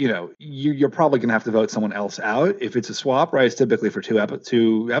 you're probably going to have to vote someone else out if it's a swap, right? It's typically for two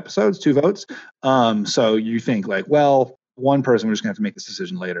episodes, two votes. So you think like, well, one person, we're just going to have to make this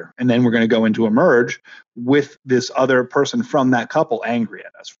decision later. And then we're going to go into a merge with this other person from that couple angry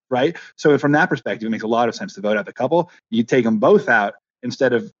at us, right? So from that perspective, it makes a lot of sense to vote out the couple. You take them both out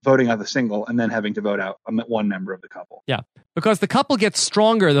instead of voting out the single and then having to vote out one member of the couple. Yeah, because the couple gets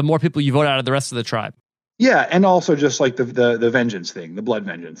stronger the more people you vote out of the rest of the tribe. Yeah, and also just like the vengeance thing, the blood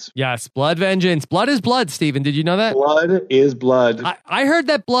vengeance. Yes, blood vengeance. Blood is blood, Stephen. Did you know that? Blood is blood. I heard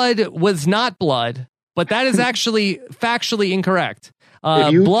that blood was not blood. But that is actually factually incorrect.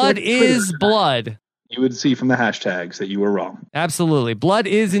 Blood is blood. You would see from the hashtags that you were wrong. Absolutely. Blood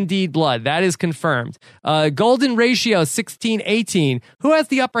is indeed blood. That is confirmed. Golden ratio 16-18. Who has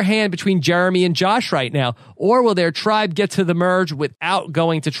the upper hand between Jeremy and Josh right now? Or will their tribe get to the merge without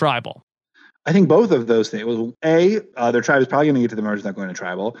going to tribal? I think both of those things. Well, A, their tribe is probably going to get to the merge without going to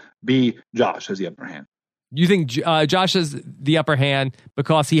tribal. B, Josh has the upper hand. You think Josh has the upper hand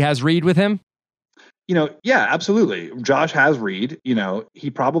because he has Reed with him? Yeah, absolutely. Josh has Reed. He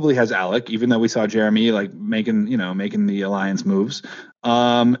probably has Alec, even though we saw Jeremy like making the alliance moves.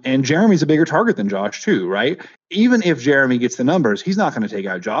 And Jeremy's a bigger target than Josh too, right? Even if Jeremy gets the numbers, he's not going to take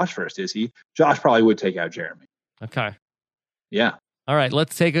out Josh first, is he? Josh probably would take out Jeremy. Okay. Yeah. All right.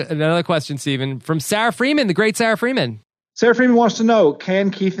 Let's take another question, Stephen, from Sarah Freeman, the great Sarah Freeman. Sarah Freeman wants to know,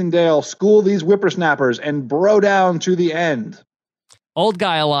 can Keith and Dale school these whippersnappers and bro down to the end? Old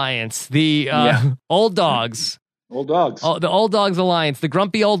Guy Alliance, the old dogs. Old dogs. Oh, the Old Dogs Alliance, the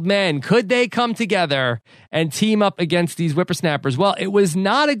grumpy old men. Could they come together and team up against these whippersnappers? Well, it was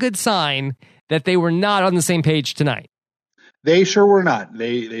not a good sign that they were not on the same page tonight. They sure were not.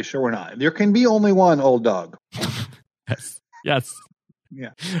 They sure were not. There can be only one old dog. Yes.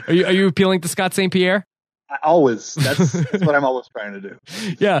 Yeah. Are you appealing to Scott St. Pierre? Always. That's what I'm always trying to do.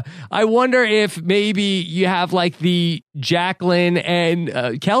 Yeah. I wonder if maybe you have like the Jacqueline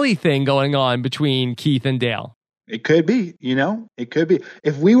and Kelly thing going on between Keith and Dale. It could be, it could be.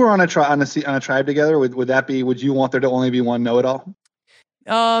 If we were on a tribe together, would that be? Would you want there to only be one know-it-all?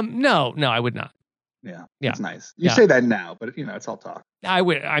 No, I would not. Yeah, yeah, it's nice. You say that now, but it's all talk. I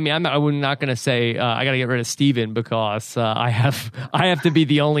would. I mean, I'm not going to say I got to get rid of Steven because I have to be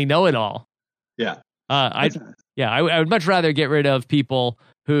the only know-it-all. Yeah. I would much rather get rid of people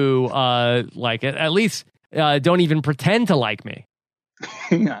who at least don't even pretend to like me.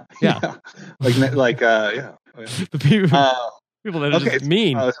 yeah. The people that are just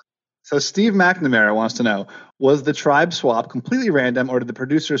mean. So Steve McNamara wants to know, was the tribe swap completely random, or did the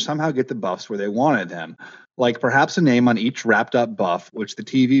producers somehow get the buffs where they wanted them? Like perhaps a name on each wrapped up buff, which the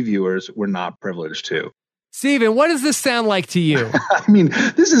TV viewers were not privileged to. Steven, what does this sound like to you? I mean,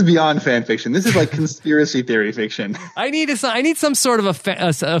 this is beyond fan fiction. This is like conspiracy theory fiction. I need some sort of a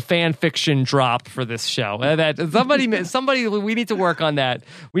fan fiction drop for this show. That somebody, we need to work on that.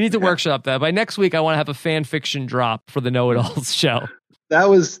 We need to workshop that. By next week, I want to have a fan fiction drop for the Know It Alls show. That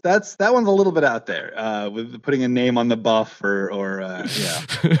one's a little bit out there with putting a name on the buff or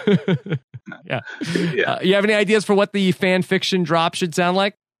yeah. You have any ideas for what the fan fiction drop should sound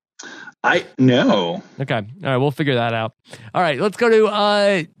like? No. Okay. All right. We'll figure that out. All right. Let's go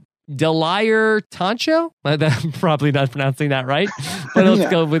to Delir Tancho. I'm probably not pronouncing that right. But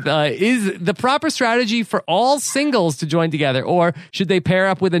let's go with, is the proper strategy for all singles to join together, or should they pair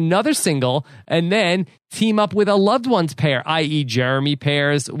up with another single and then team up with a loved ones pair, i.e. Jeremy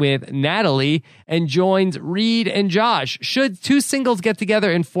pairs with Natalie and joins Reed and Josh? Should two singles get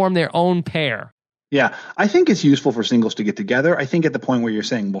together and form their own pair? Yeah, I think it's useful for singles to get together. I think at the point where you're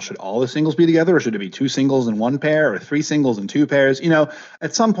saying, well, should all the singles be together, or should it be two singles and one pair, or three singles and two pairs?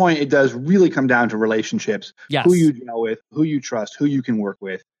 At some point it does really come down to relationships, who you gel with, who you trust, who you can work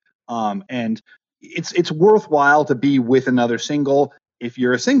with. And it's worthwhile to be with another single if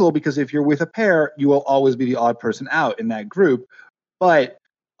you're a single, because if you're with a pair, you will always be the odd person out in that group. But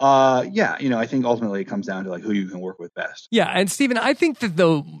I think ultimately it comes down to like who you can work with best. Yeah, and Steven, I think that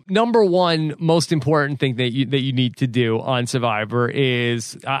the number one most important thing that you need to do on Survivor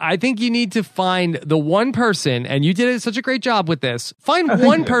is I think you need to find the one person, and you did such a great job with this. Find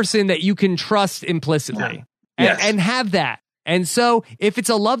one person that you can trust implicitly, and have that. And so if it's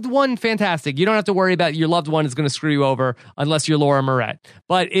a loved one, fantastic. You don't have to worry about your loved one is going to screw you over unless you're Laura Moret.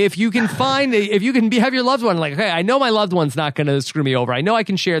 But if you can have your loved one, like, okay, I know my loved one's not going to screw me over. I know I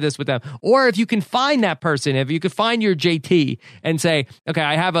can share this with them. Or if you can find that person, if you could find your JT and say, okay,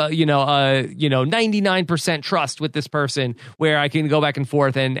 I have a 99% trust with this person where I can go back and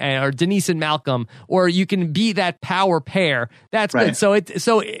forth, or Denise and Malcolm, or you can be that power pair. That's right. Good.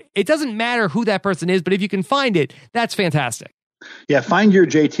 So it doesn't matter who that person is, but if you can find it, that's fantastic. Yeah, Find Your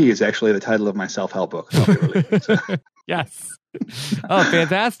JT is actually the title of my self-help book. Yes. Oh,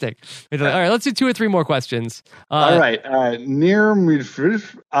 fantastic. All right, let's do 2 or 3 more questions. All right. Near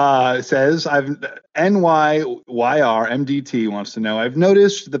says, NYYRMDT wants to know, I've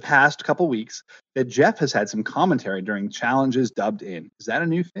noticed the past couple weeks that Jeff has had some commentary during challenges dubbed in. Is that a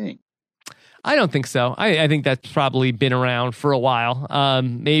new thing? I don't think so. I think that's probably been around for a while.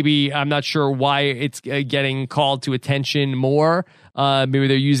 Maybe I'm not sure why it's getting called to attention more. Maybe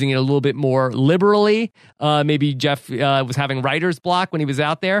they're using it a little bit more liberally. Maybe Jeff was having writer's block when he was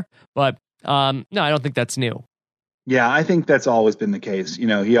out there. But no, I don't think that's new. Yeah, I think that's always been the case.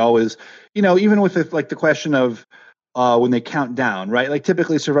 He always, even with the question of when they count down, right? Like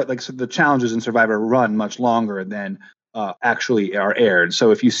typically, the challenges in Survivor run much longer than actually are aired.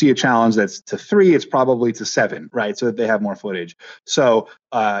 So if you see a challenge that's to 3, it's probably to 7, right? So that they have more footage. So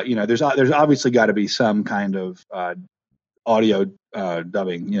there's obviously got to be some kind of audio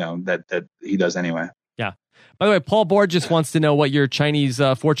dubbing, that he does anyway. Yeah. By the way, Paul Borges wants to know what your Chinese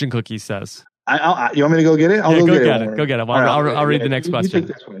fortune cookie says. You want me to go get it? I'll go get it. Go get it. I'll read the next question. You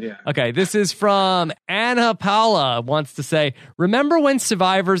take this one, yeah. Okay, this is from Anna Paula. Wants to say, remember when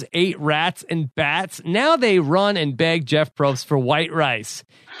survivors ate rats and bats? Now they run and beg Jeff Probst for white rice.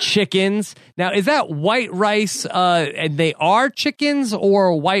 Chickens. Now, is that white rice and they are chickens,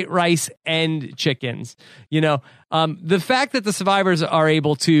 or white rice and chickens? The fact that the survivors are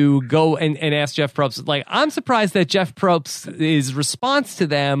able to go and ask Jeff Probst, I'm surprised that Jeff Probst's response to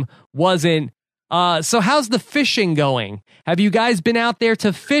them wasn't, So how's the fishing going? Have you guys been out there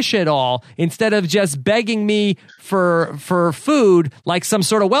to fish at all instead of just begging me for food like some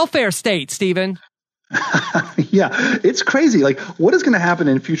sort of welfare state, Steven? Yeah, it's crazy. Like, what is going to happen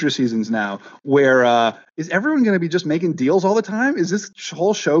in future seasons now? Where is everyone going to be just making deals all the time? Is this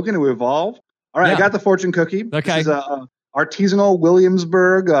whole show going to evolve? All right, Yeah. I got the fortune cookie. Okay. This is artisanal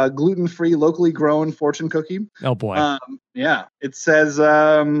Williamsburg, gluten-free, locally grown fortune cookie. Oh boy. Yeah, it says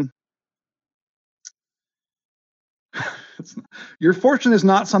your fortune is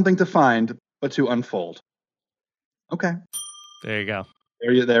not something to find, but to unfold. Okay, There you go.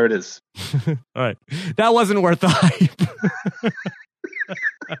 there it is. All right. That wasn't worth the hype.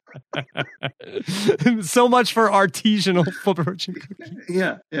 So much for artisanal fortune cookie.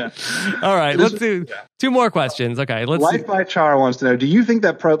 Yeah. All right. Let's do 2 more questions. Okay. Let's Life by Char wants to know, do you think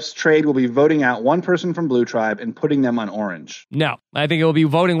that Propst trade will be voting out one person from Blue Tribe and putting them on Orange? No. I think it will be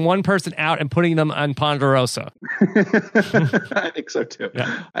voting one person out and putting them on Ponderosa. I think so too.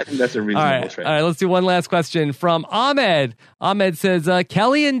 Yeah. I think that's a reasonable trade. All right, let's do one last question from Ahmed. Ahmed says,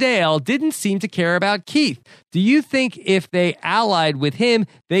 Kelly and Dale didn't seem to care about Keith. Do you think if they allied with him,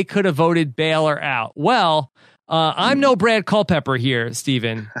 they could have voted Baylor out? Well, I'm no Brad Culpepper here,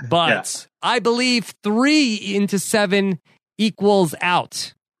 Stephen, but I believe 3 into 7 equals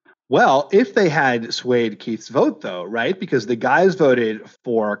out. Well, if they had swayed Keith's vote, though, right? Because the guys voted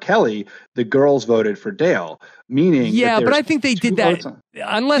for Kelly, the girls voted for Dale, meaning but I think they did that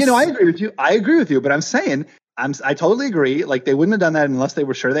unless I agree with you. But I'm saying I totally agree. Like, they wouldn't have done that unless they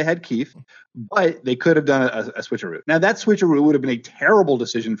were sure they had Keith, but they could have done a switcheroo. Now, that switcheroo would have been a terrible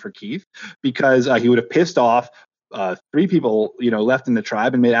decision for Keith because he would have pissed off 3 people, left in the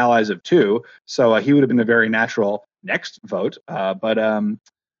tribe and made allies of 2. So he would have been a very natural next vote.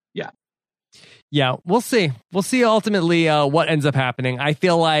 Yeah, we'll see. We'll see ultimately what ends up happening. I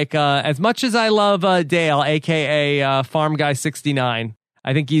feel like as much as I love Dale, aka Farm Guy 69,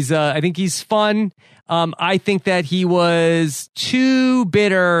 I think he's fun. I think that he was too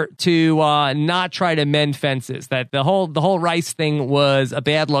bitter to not try to mend fences. That the whole Rice thing was a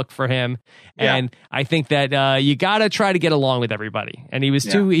bad look for him, and I think that you got to try to get along with everybody. And he was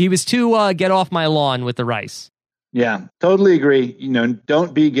too get off my lawn with the Rice. Yeah, totally agree.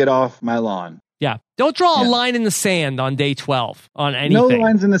 Don't get off my lawn. Yeah. Don't draw a line in the sand on day 12 on anything. No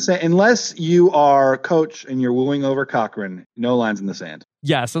lines in the sand. Unless you are coach and you're wooing over Cochran, no lines in the sand.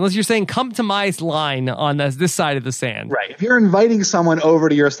 Yes, unless you're saying, come to my line on this side of the sand. Right. If you're inviting someone over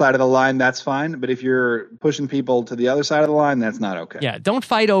to your side of the line, that's fine. But if you're pushing people to the other side of the line, that's not okay. Yeah, don't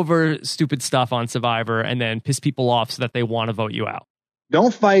fight over stupid stuff on Survivor and then piss people off so that they want to vote you out.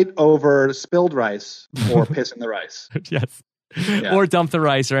 Don't fight over spilled rice or piss in the rice. Yes. Yeah. Or dump the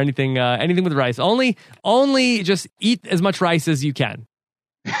rice or anything with rice. Only just eat as much rice as you can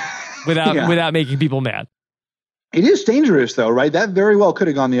without making people mad. It is dangerous though, right? That very well could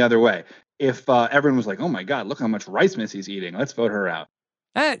have gone the other way. If everyone was like, "Oh my God, look how much rice Missy's eating. Let's vote her out."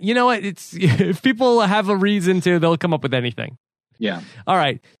 You know what? If people have a reason to, they'll come up with anything. Yeah. All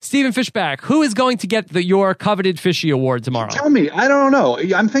right. Stephen Fishback, who is going to get your coveted Fishy Award tomorrow? Tell me. I don't know.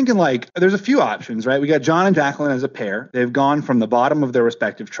 I'm thinking there's a few options, right? We got John and Jacqueline as a pair. They've gone from the bottom of their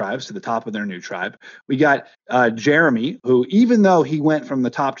respective tribes to the top of their new tribe. We got Jeremy, who, even though he went from the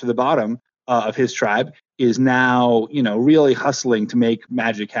top to the bottom of his tribe, is now, really hustling to make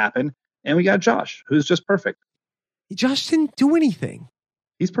magic happen. And we got Josh, who's just perfect. Josh didn't do anything.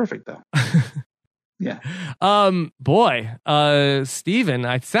 He's perfect, though. Yeah. Steven,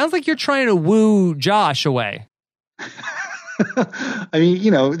 it sounds like you're trying to woo Josh away. I mean,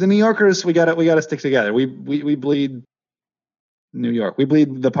 the New Yorkers, we gotta stick together. We bleed New York. We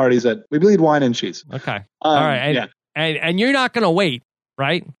bleed the parties we bleed wine and cheese. Okay. All right. And you're not gonna wait,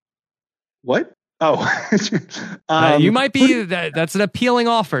 right? What? Oh. You might be that's an appealing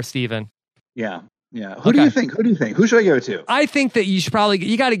offer, Steven. Yeah. Yeah. Who do you think? Who should I give it to? I think that you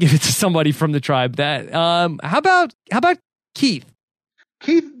got to give it to somebody from the tribe. That how about Keith?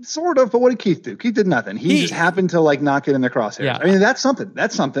 Keith, sort of, but what did Keith do? Keith did nothing. He just happened to not get in their crosshairs. Yeah. I mean, that's something.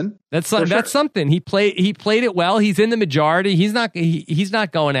 That's something. That's something. He played it well. He's in the majority. He's not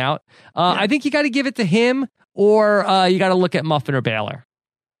going out. I think you got to give it to him, or you got to look at Muffin or Baylor.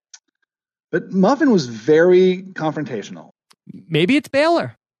 But Muffin was very confrontational. Maybe it's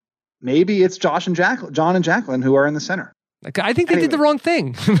Baylor. Maybe it's John and Jacqueline who are in the center. I think they did the wrong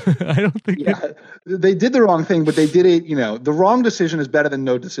thing. I don't think. Yeah, they did the wrong thing, but they did it. The wrong decision is better than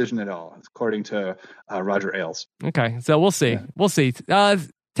no decision at all, according to Roger Ailes. Okay, so we'll see. Yeah. We'll see.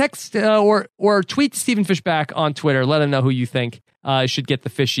 Text or tweet Stephen Fishback on Twitter. Let him know who you think should get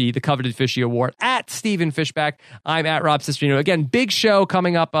the coveted Fishy Award. At Steven Fishback, I'm at Rob Cistrino. Again, big show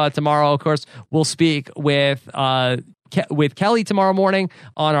coming up tomorrow. Of course, we'll speak with Kelly tomorrow morning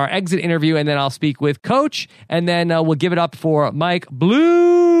on our exit interview, and then I'll speak with Coach, and then we'll give it up for Mike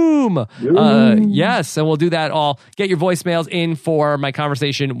Bloom. Yes, and we'll do that all. Get your voicemails in for my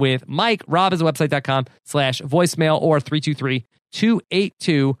conversation with Mike. robhasawebsite.com/voicemail or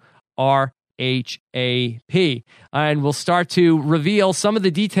 323-282-RHAP. And we'll start to reveal some of the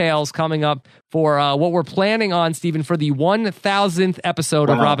details coming up for what we're planning on, Stephen, for the 1,000th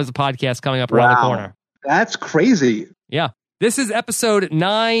episode of Rob Has a Podcast coming up around the corner. That's crazy. Yeah. This is episode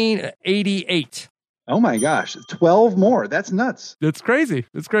 988. Oh my gosh, 12 more. That's nuts. It's crazy.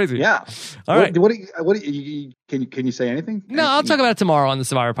 It's crazy. Yeah. All right. Can you say anything? No, I'll talk about it tomorrow on the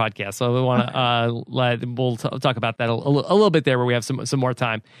Survivor podcast. So we want to we'll talk about that a little bit there where we have some more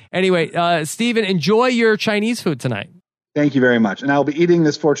time. Anyway, Stephen, enjoy your Chinese food tonight. Thank you very much. And I'll be eating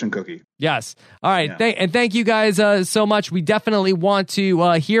this fortune cookie. Yes. All right. Yeah. Thank you guys so much. We definitely want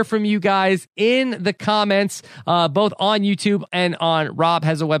to hear from you guys in the comments, both on YouTube and on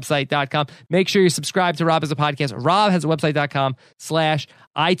robhasawebsite.com. Make sure you subscribe to Rob Has a Podcast,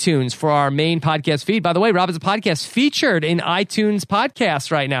 robhasawebsite.com/iTunes for our main podcast feed. By the way, Rob Has a Podcast featured in iTunes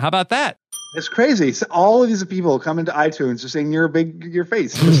podcasts right now. How about that? It's crazy. So all of these people come into iTunes just saying your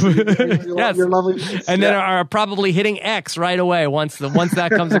face, yes. your lovely face, and then are probably hitting X right away once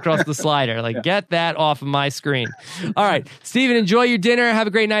that comes across the slider. Like, get that off of my screen. All right, Steven, enjoy your dinner. Have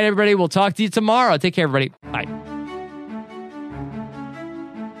a great night, everybody. We'll talk to you tomorrow. Take care, everybody. Bye.